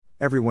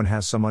Everyone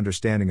has some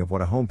understanding of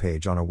what a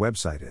homepage on a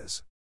website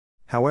is.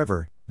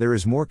 However, there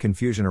is more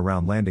confusion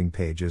around landing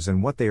pages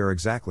and what they are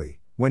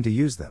exactly, when to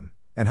use them,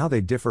 and how they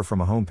differ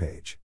from a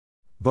homepage.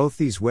 Both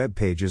these web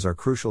pages are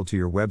crucial to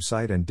your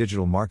website and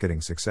digital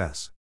marketing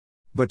success.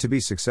 But to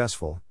be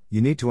successful, you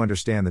need to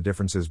understand the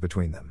differences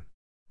between them.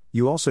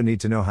 You also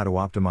need to know how to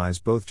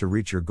optimize both to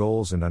reach your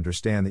goals and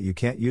understand that you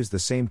can't use the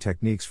same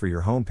techniques for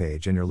your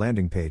homepage and your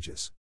landing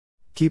pages.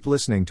 Keep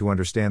listening to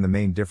understand the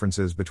main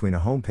differences between a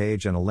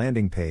homepage and a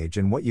landing page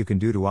and what you can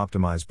do to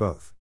optimize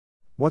both.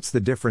 What's the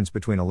difference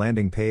between a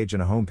landing page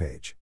and a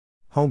homepage?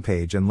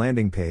 Homepage and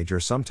landing page are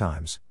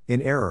sometimes, in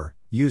error,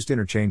 used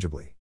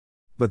interchangeably.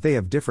 But they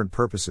have different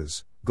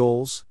purposes,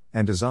 goals,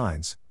 and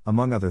designs,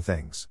 among other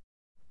things.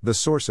 The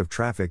source of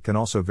traffic can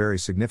also vary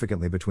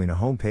significantly between a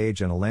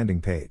homepage and a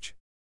landing page.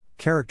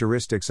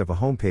 Characteristics of a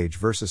homepage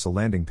versus a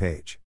landing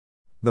page.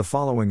 The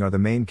following are the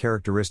main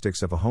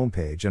characteristics of a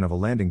homepage and of a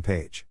landing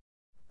page.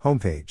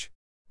 Homepage.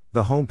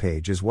 The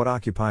homepage is what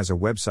occupies a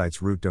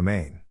website's root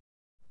domain.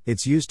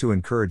 It's used to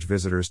encourage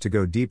visitors to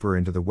go deeper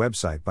into the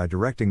website by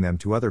directing them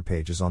to other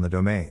pages on the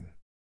domain.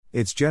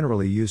 It's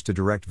generally used to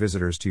direct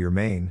visitors to your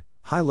main,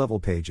 high-level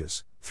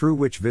pages, through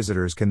which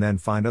visitors can then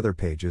find other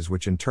pages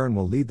which in turn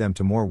will lead them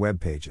to more web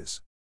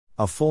pages.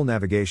 A full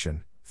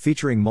navigation,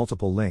 featuring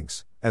multiple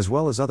links, as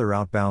well as other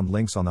outbound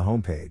links on the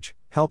homepage,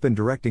 help in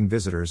directing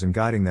visitors and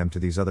guiding them to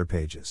these other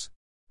pages.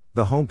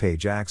 The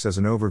homepage acts as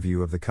an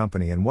overview of the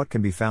company and what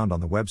can be found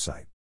on the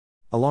website.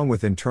 Along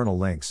with internal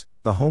links,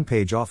 the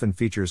homepage often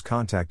features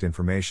contact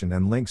information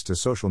and links to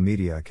social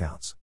media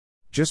accounts.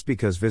 Just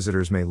because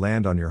visitors may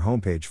land on your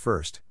homepage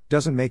first,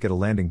 doesn't make it a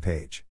landing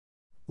page.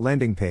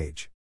 Landing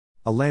page.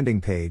 A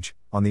landing page,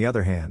 on the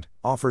other hand,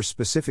 offers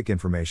specific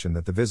information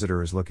that the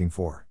visitor is looking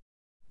for.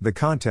 The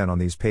content on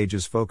these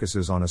pages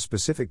focuses on a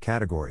specific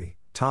category,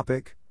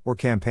 topic, or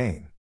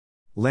campaign.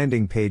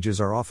 Landing pages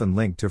are often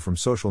linked to from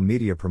social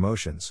media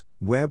promotions,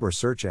 web or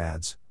search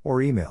ads, or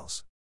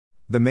emails.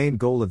 The main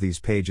goal of these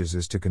pages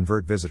is to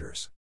convert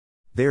visitors.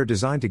 They are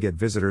designed to get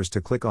visitors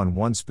to click on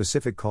one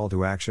specific call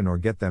to action or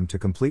get them to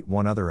complete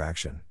one other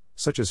action,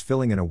 such as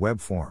filling in a web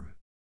form.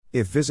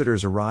 If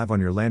visitors arrive on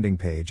your landing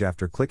page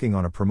after clicking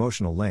on a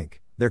promotional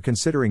link, they're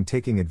considering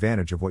taking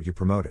advantage of what you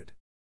promoted.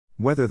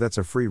 Whether that's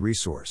a free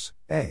resource,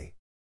 a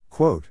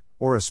quote,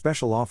 or a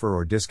special offer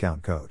or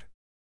discount code.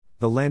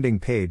 The landing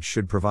page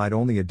should provide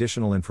only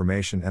additional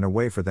information and a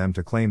way for them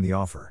to claim the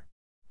offer.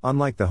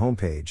 Unlike the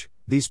homepage,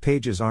 these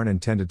pages aren't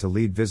intended to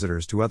lead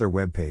visitors to other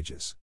web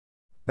pages.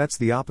 That's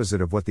the opposite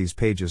of what these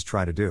pages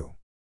try to do.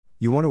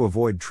 You want to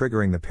avoid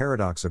triggering the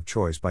paradox of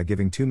choice by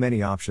giving too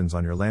many options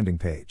on your landing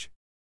page.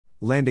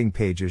 Landing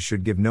pages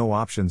should give no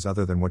options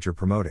other than what you're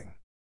promoting.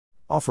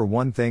 Offer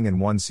one thing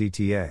and one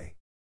CTA.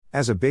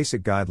 As a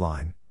basic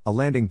guideline, a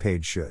landing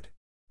page should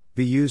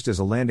be used as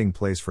a landing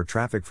place for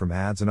traffic from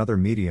ads and other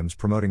mediums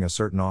promoting a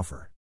certain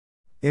offer.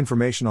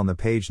 Information on the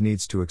page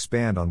needs to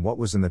expand on what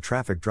was in the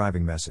traffic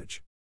driving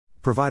message.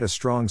 Provide a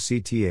strong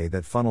CTA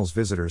that funnels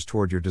visitors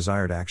toward your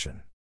desired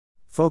action.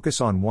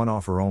 Focus on one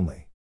offer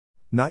only.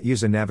 Not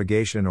use a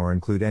navigation or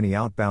include any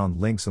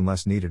outbound links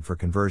unless needed for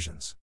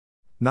conversions.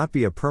 Not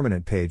be a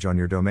permanent page on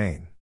your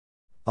domain.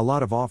 A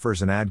lot of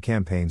offers and ad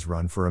campaigns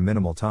run for a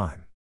minimal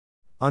time.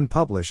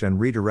 Unpublish and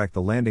redirect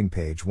the landing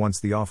page once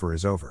the offer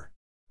is over.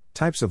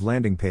 Types of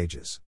landing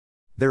pages.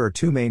 There are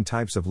two main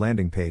types of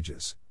landing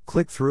pages: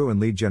 click-through and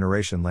lead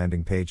generation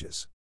landing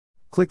pages.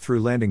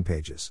 Click-through landing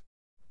pages.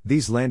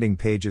 These landing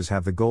pages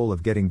have the goal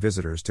of getting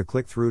visitors to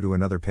click through to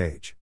another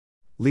page.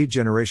 Lead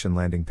generation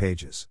landing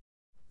pages.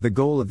 The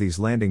goal of these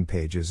landing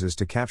pages is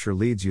to capture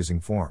leads using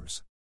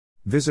forms.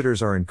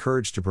 Visitors are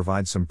encouraged to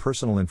provide some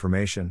personal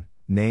information,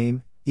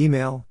 name,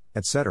 email,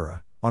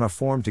 etc., on a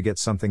form to get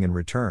something in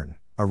return,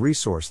 a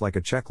resource like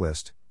a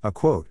checklist, a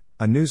quote,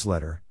 a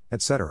newsletter,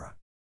 etc.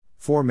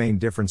 Four main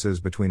differences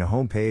between a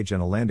homepage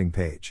and a landing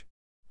page.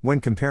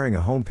 When comparing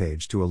a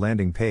homepage to a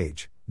landing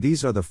page,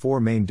 these are the four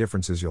main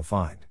differences you'll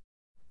find.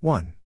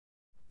 1.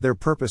 Their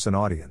purpose and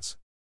audience.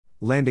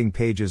 Landing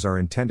pages are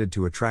intended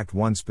to attract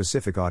one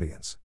specific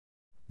audience.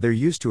 They're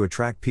used to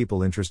attract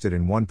people interested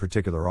in one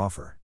particular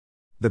offer.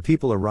 The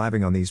people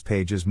arriving on these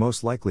pages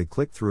most likely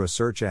click through a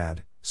search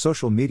ad,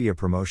 social media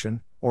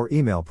promotion, or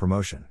email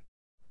promotion.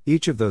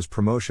 Each of those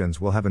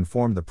promotions will have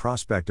informed the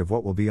prospect of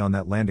what will be on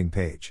that landing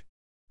page.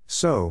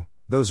 So,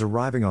 those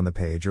arriving on the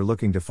page are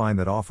looking to find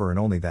that offer and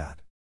only that.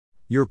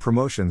 Your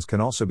promotions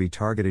can also be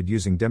targeted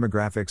using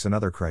demographics and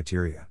other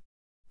criteria.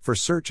 For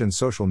search and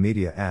social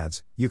media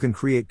ads, you can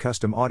create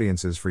custom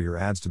audiences for your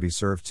ads to be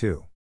served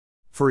to.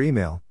 For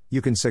email,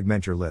 you can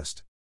segment your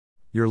list.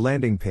 Your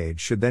landing page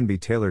should then be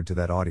tailored to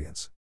that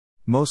audience.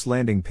 Most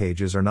landing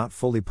pages are not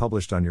fully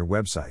published on your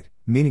website,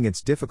 meaning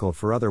it's difficult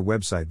for other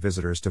website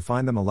visitors to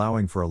find them,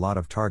 allowing for a lot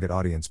of target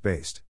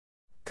audience-based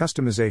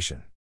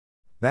customization.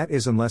 That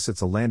is, unless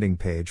it's a landing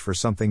page for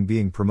something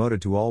being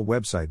promoted to all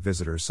website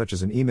visitors, such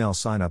as an email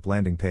sign-up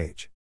landing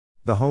page.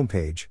 The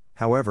homepage,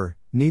 however,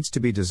 needs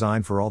to be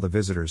designed for all the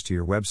visitors to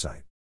your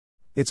website.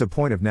 It's a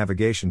point of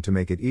navigation to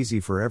make it easy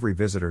for every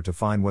visitor to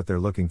find what they're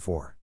looking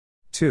for.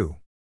 2.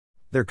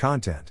 Their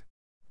content.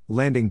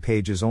 Landing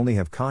pages only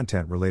have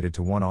content related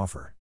to one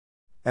offer.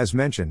 As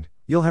mentioned,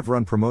 you'll have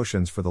run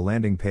promotions for the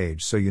landing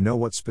page so you know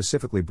what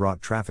specifically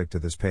brought traffic to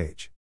this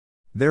page.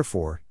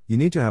 Therefore, you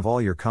need to have all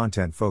your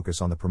content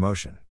focus on the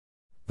promotion.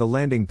 The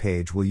landing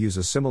page will use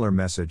a similar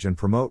message and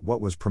promote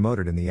what was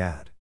promoted in the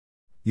ad.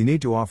 You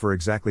need to offer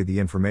exactly the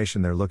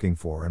information they're looking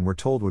for and were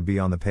told would be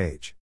on the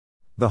page.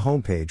 The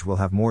homepage will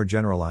have more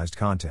generalized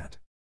content.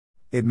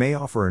 It may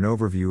offer an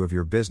overview of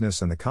your business,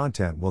 and the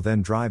content will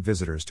then drive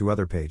visitors to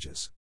other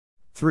pages.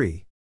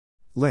 3.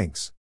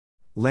 Links.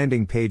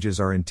 Landing pages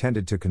are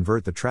intended to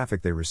convert the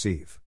traffic they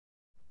receive.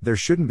 There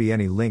shouldn't be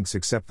any links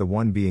except the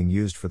one being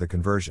used for the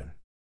conversion.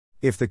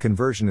 If the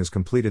conversion is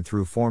completed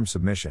through form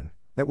submission,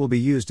 that will be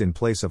used in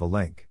place of a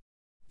link.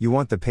 You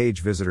want the page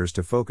visitors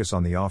to focus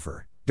on the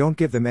offer, don't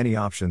give them any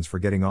options for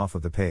getting off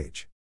of the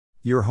page.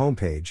 Your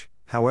homepage,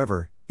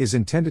 however, is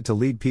intended to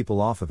lead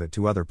people off of it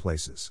to other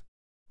places.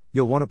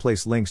 You'll want to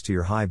place links to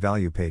your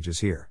high-value pages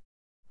here.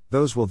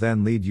 Those will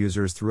then lead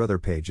users through other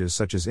pages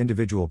such as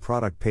individual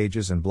product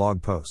pages and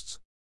blog posts.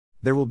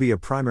 There will be a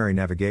primary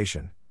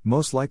navigation,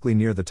 most likely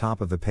near the top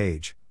of the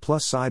page,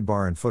 plus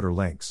sidebar and footer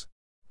links.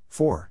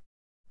 4.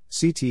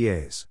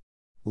 CTAs.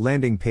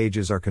 Landing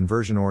pages are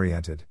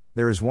conversion-oriented,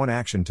 there is one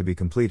action to be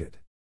completed.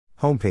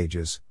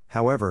 Homepages,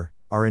 however,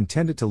 are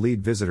intended to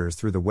lead visitors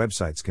through the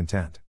website's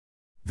content.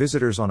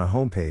 Visitors on a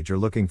homepage are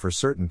looking for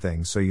certain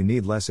things, so you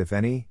need less, if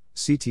any,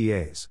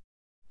 CTAs.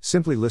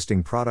 Simply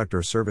listing product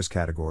or service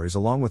categories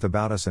along with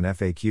About Us and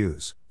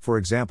FAQs, for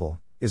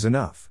example, is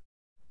enough.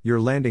 Your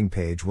landing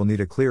page will need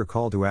a clear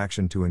call to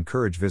action to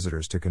encourage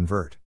visitors to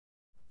convert.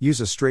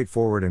 Use a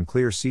straightforward and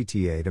clear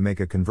CTA to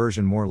make a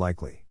conversion more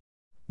likely.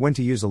 When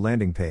to use a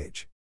landing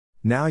page.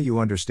 Now you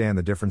understand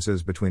the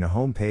differences between a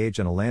home page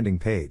and a landing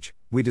page.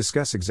 We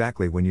discuss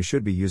exactly when you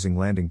should be using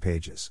landing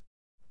pages.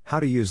 How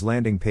to use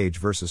landing page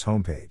versus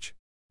homepage.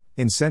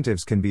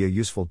 Incentives can be a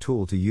useful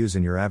tool to use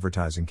in your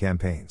advertising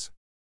campaigns.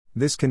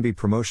 This can be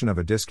promotion of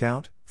a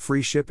discount,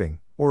 free shipping,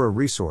 or a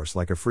resource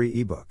like a free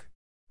ebook.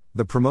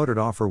 The promoted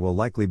offer will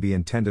likely be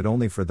intended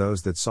only for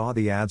those that saw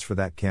the ads for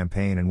that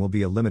campaign and will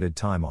be a limited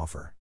time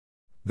offer.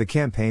 The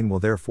campaign will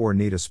therefore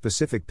need a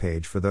specific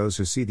page for those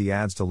who see the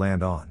ads to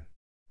land on.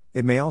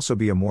 It may also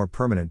be a more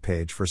permanent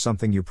page for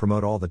something you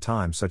promote all the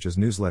time, such as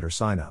newsletter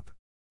sign-up.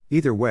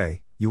 Either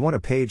way, you want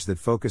a page that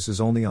focuses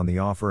only on the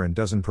offer and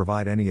doesn't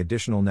provide any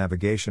additional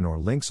navigation or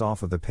links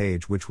off of the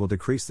page, which will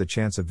decrease the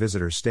chance of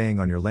visitors staying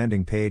on your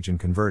landing page and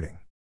converting.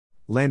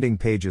 Landing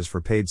pages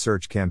for paid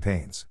search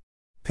campaigns.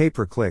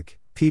 Pay-per-click,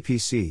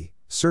 PPC,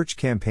 search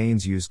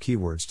campaigns use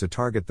keywords to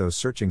target those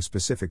searching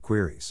specific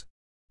queries.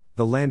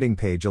 The landing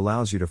page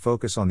allows you to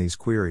focus on these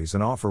queries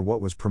and offer what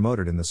was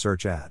promoted in the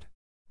search ad.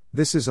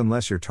 This is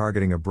unless you're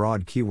targeting a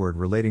broad keyword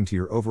relating to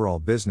your overall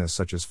business,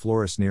 such as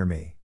florist near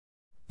me.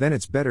 Then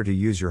it's better to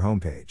use your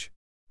homepage.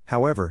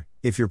 However,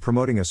 if you're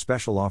promoting a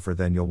special offer,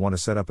 then you'll want to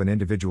set up an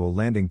individual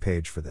landing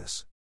page for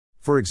this.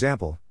 For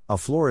example, a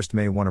florist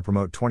may want to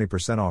promote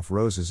 20% off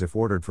roses if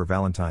ordered for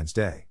Valentine's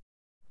Day.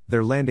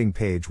 Their landing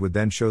page would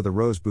then show the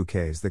rose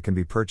bouquets that can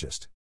be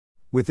purchased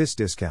with this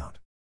discount.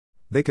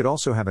 They could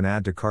also have an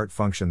add to cart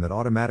function that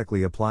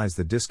automatically applies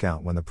the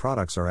discount when the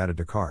products are added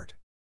to cart.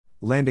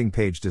 Landing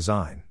page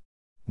design.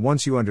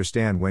 Once you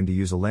understand when to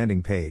use a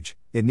landing page,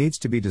 it needs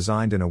to be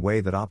designed in a way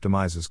that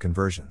optimizes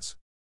conversions.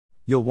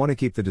 You'll want to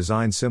keep the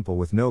design simple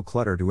with no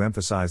clutter to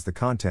emphasize the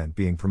content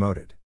being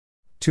promoted.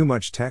 Too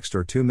much text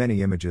or too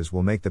many images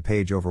will make the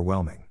page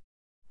overwhelming.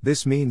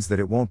 This means that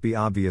it won't be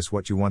obvious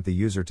what you want the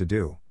user to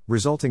do,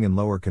 resulting in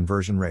lower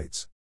conversion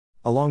rates.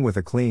 Along with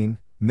a clean,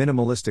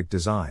 minimalistic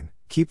design,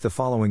 keep the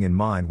following in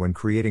mind when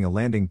creating a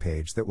landing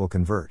page that will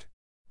convert.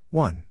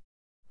 1.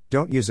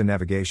 Don't use a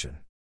navigation.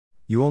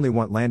 You only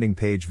want landing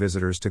page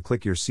visitors to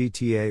click your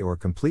CTA or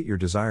complete your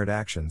desired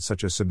action,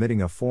 such as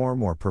submitting a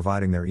form or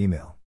providing their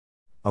email.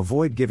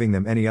 Avoid giving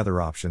them any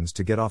other options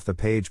to get off the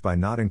page by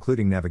not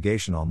including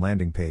navigation on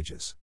landing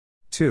pages.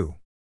 2.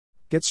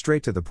 Get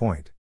straight to the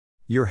point.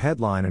 Your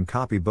headline and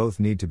copy both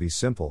need to be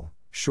simple,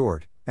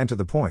 short, and to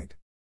the point.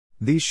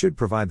 These should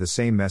provide the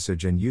same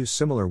message and use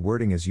similar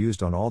wording as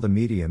used on all the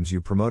mediums you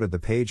promoted the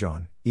page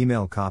on: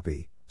 email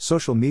copy,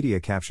 social media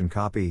caption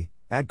copy,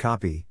 ad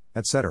copy,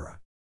 etc.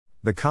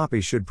 The copy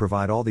should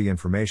provide all the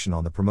information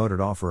on the promoted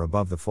offer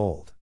above the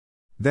fold.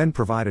 Then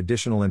provide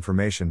additional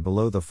information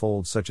below the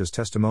fold, such as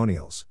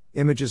testimonials,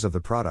 images of the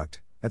product,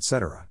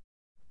 etc.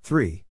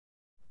 3.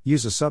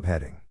 Use a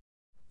subheading.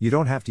 You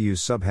don't have to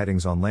use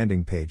subheadings on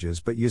landing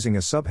pages, but using a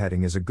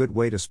subheading is a good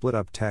way to split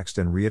up text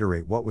and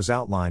reiterate what was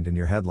outlined in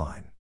your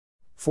headline.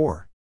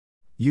 4.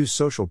 Use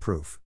social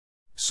proof.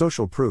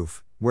 Social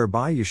proof,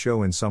 whereby you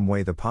show in some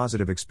way the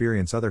positive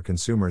experience other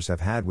consumers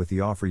have had with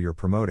the offer you're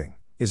promoting,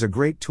 is a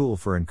great tool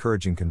for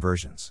encouraging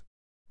conversions.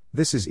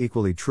 This is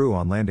equally true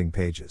on landing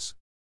pages.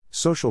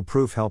 Social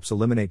proof helps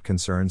eliminate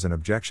concerns and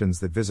objections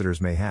that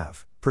visitors may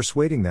have,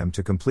 persuading them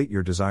to complete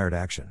your desired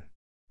action.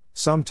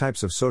 Some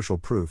types of social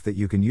proof that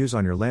you can use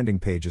on your landing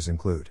pages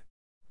include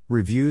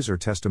reviews or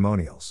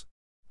testimonials,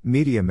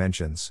 media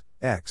mentions,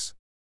 X,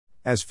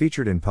 as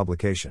featured in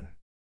publication,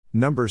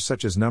 Numbers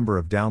such as number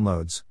of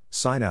downloads,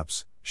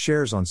 sign-ups,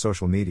 shares on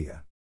social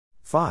media.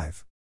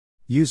 5.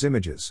 Use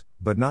images,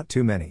 but not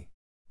too many.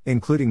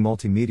 Including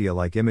multimedia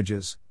like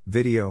images,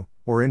 video,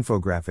 or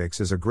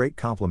infographics is a great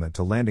complement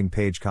to landing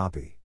page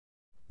copy.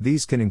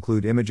 These can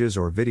include images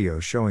or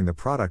videos showing the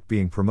product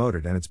being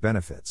promoted and its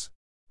benefits.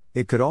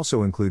 It could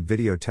also include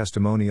video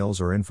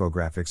testimonials or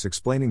infographics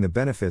explaining the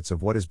benefits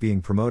of what is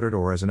being promoted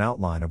or as an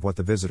outline of what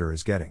the visitor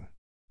is getting.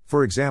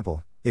 For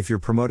example, if you're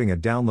promoting a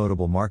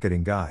downloadable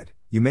marketing guide,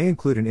 you may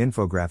include an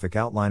infographic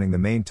outlining the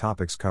main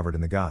topics covered in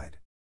the guide.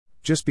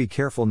 Just be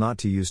careful not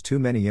to use too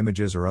many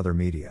images or other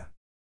media.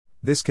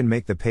 This can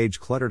make the page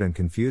cluttered and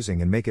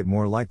confusing and make it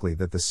more likely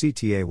that the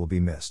CTA will be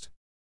missed.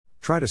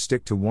 Try to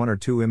stick to 1 or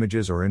 2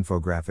 images or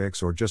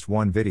infographics or just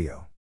one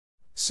video.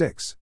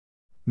 6.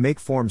 Make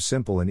forms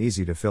simple and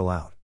easy to fill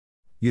out.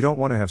 You don't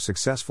want to have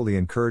successfully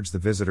encouraged the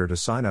visitor to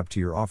sign up to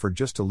your offer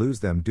just to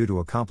lose them due to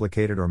a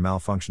complicated or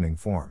malfunctioning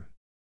form.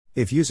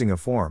 If using a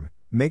form,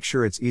 make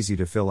sure it's easy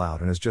to fill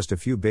out and has just a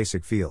few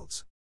basic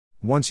fields.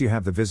 Once you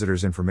have the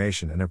visitor's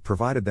information and have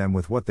provided them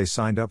with what they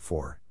signed up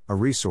for, a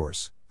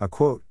resource, a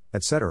quote,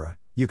 etc.,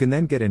 you can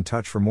then get in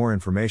touch for more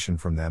information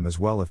from them as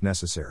well if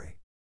necessary.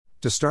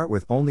 To start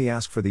with, only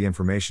ask for the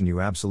information you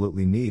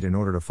absolutely need in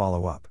order to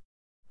follow up.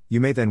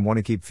 You may then want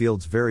to keep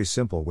fields very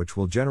simple, which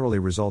will generally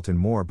result in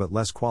more but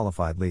less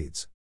qualified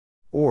leads.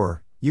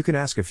 Or, you can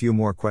ask a few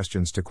more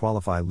questions to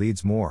qualify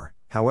leads more,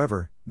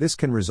 however, this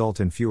can result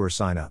in fewer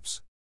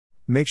sign-ups.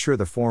 Make sure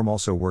the form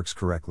also works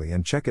correctly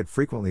and check it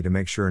frequently to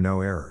make sure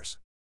no errors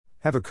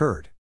have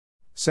occurred.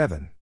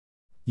 7.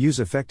 Use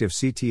effective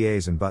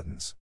CTAs and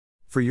buttons.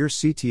 For your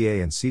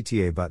CTA and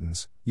CTA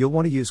buttons, you'll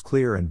want to use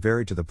clear and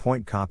very to the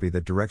point copy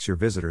that directs your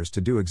visitors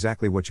to do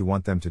exactly what you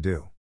want them to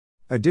do.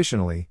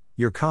 Additionally,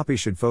 your copy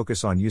should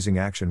focus on using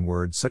action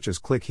words such as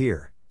click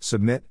here,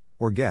 submit,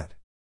 or get.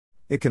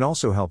 It can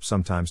also help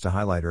sometimes to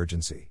highlight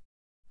urgency.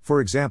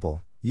 For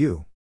example,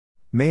 you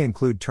may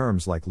include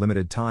terms like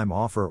limited time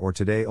offer or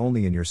today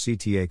only in your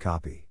CTA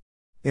copy.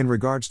 In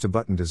regards to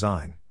button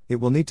design, it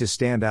will need to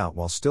stand out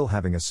while still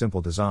having a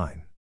simple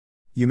design.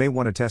 You may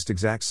want to test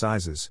exact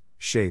sizes,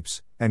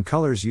 shapes, and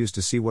colors used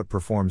to see what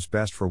performs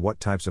best for what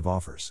types of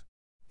offers.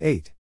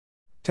 8.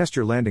 Test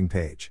your landing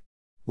page.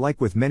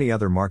 Like with many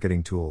other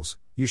marketing tools,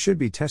 you should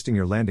be testing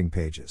your landing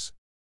pages.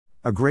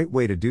 A great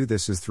way to do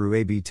this is through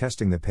A/B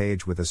testing the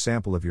page with a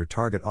sample of your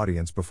target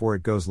audience before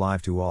it goes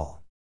live to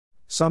all.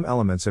 Some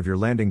elements of your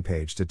landing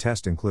page to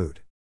test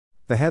include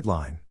the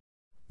headline,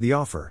 the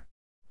offer,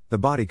 the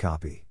body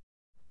copy,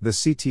 the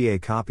CTA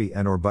copy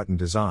and/or button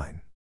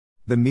design,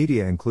 the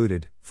media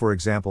included, for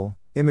example,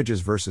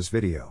 images versus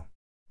video,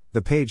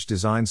 the page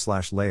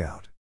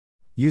design/layout,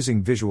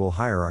 using visual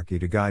hierarchy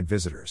to guide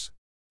visitors.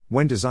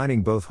 When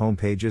designing both home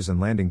pages and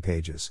landing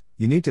pages,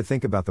 you need to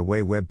think about the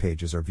way web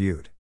pages are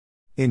viewed.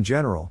 In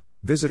general,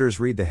 visitors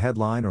read the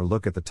headline or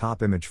look at the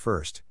top image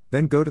first,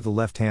 then go to the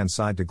left-hand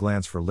side to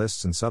glance for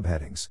lists and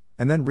subheadings,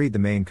 and then read the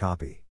main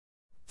copy.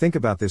 Think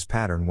about this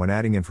pattern when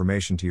adding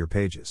information to your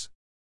pages.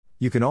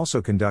 You can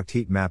also conduct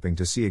heat mapping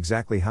to see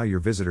exactly how your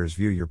visitors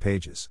view your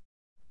pages.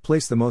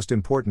 Place the most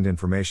important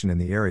information in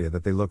the area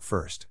that they look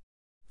first.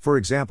 For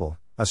example,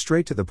 a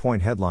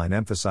straight-to-the-point headline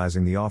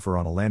emphasizing the offer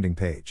on a landing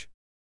page.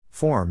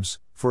 Forms,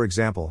 for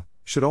example,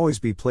 should always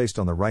be placed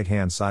on the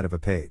right-hand side of a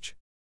page.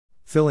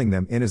 Filling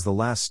them in is the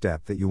last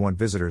step that you want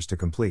visitors to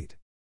complete.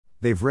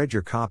 They've read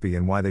your copy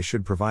and why they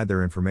should provide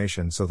their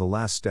information, so the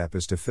last step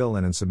is to fill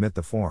in and submit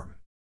the form.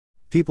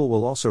 People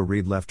will also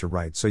read left to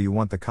right, so you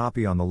want the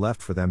copy on the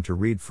left for them to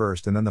read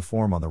first and then the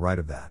form on the right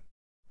of that.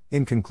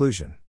 In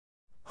conclusion,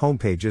 home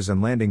pages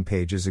and landing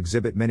pages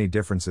exhibit many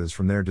differences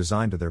from their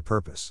design to their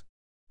purpose.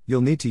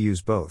 You'll need to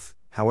use both,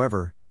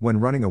 however, when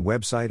running a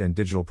website and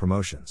digital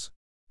promotions.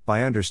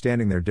 By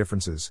understanding their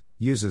differences,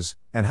 uses,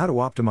 and how to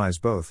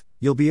optimize both,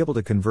 you'll be able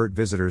to convert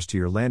visitors to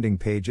your landing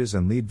pages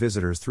and lead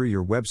visitors through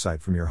your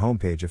website from your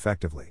homepage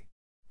effectively.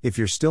 If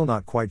you're still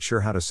not quite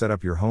sure how to set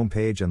up your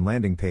homepage and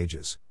landing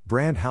pages,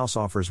 Brand House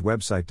offers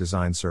website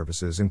design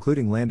services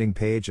including landing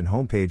page and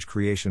homepage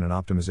creation and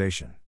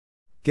optimization.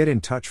 Get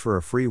in touch for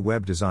a free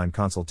web design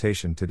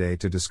consultation today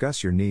to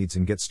discuss your needs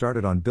and get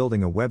started on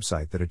building a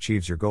website that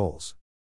achieves your goals.